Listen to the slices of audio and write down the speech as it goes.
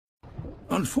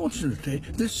Unfortunately,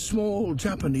 this small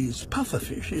Japanese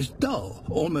pufferfish is dull,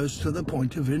 almost to the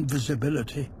point of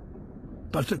invisibility.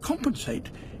 But to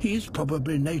compensate, he is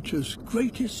probably nature's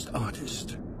greatest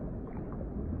artist.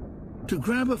 To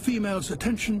grab a female's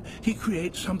attention, he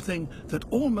creates something that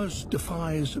almost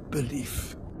defies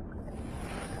belief.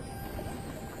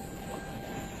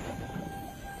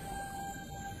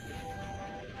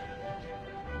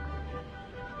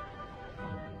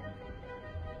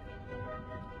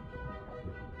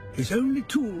 His only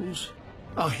tools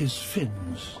are his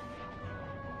fins.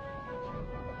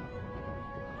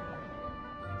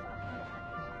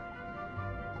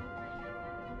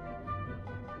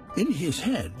 In his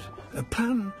head, a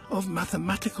plan of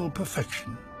mathematical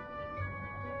perfection.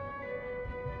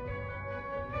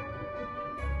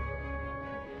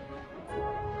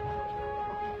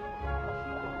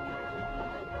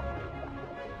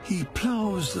 He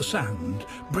ploughs the sand,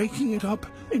 breaking it up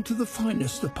into the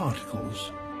finest of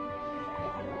particles.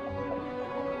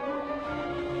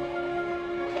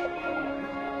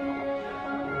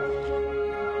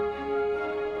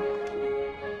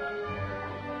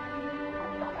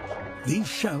 These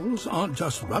shells aren't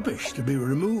just rubbish to be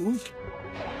removed.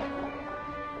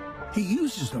 He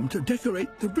uses them to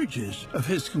decorate the bridges of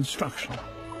his construction.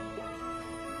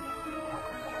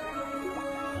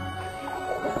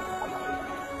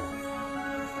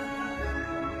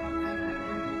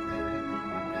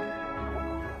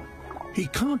 He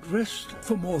can't rest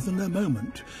for more than a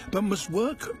moment, but must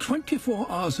work 24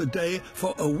 hours a day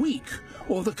for a week,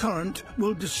 or the current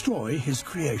will destroy his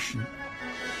creation.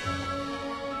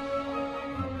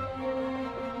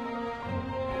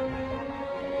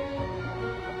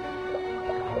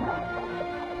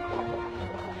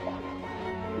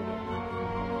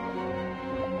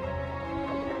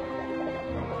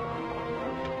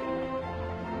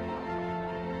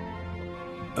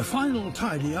 A final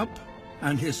tidy-up,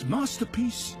 and his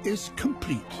masterpiece is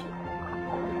complete.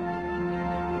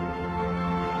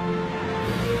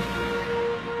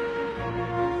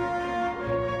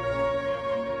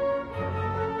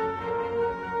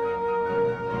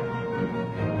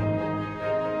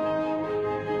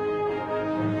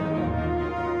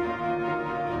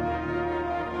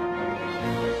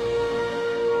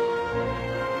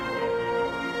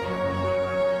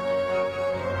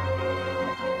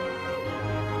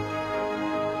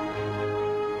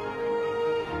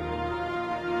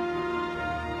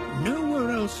 Nowhere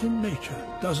else in nature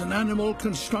does an animal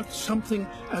construct something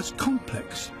as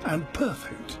complex and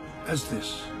perfect as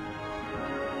this.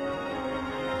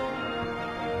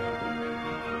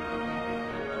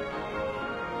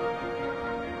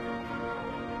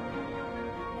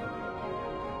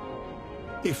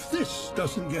 If this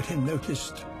doesn't get him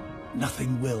noticed,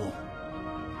 nothing will.